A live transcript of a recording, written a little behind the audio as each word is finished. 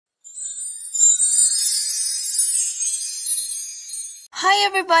Hi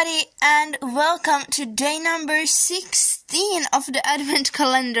everybody and welcome to day number 16 of the Advent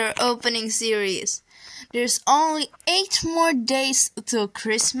calendar opening series. There's only 8 more days till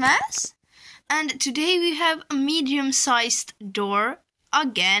Christmas and today we have a medium-sized door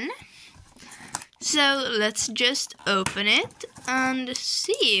again. So let's just open it and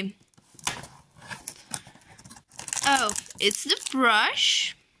see. Oh, it's the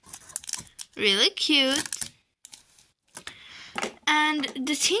brush. Really cute. And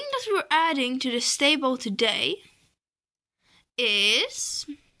the thing that we're adding to the stable today is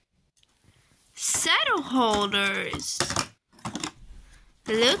saddle holders.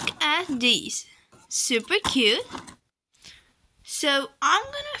 Look at these. Super cute. So I'm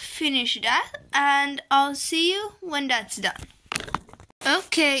gonna finish that and I'll see you when that's done.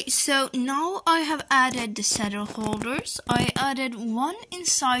 Okay, so now I have added the saddle holders. I added one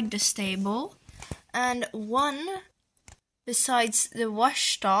inside the stable and one besides the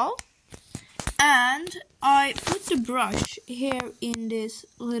wash stall, and I put the brush here in this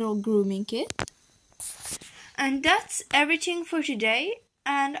little grooming kit. And that's everything for today,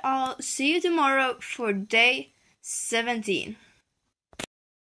 and I'll see you tomorrow for day 17.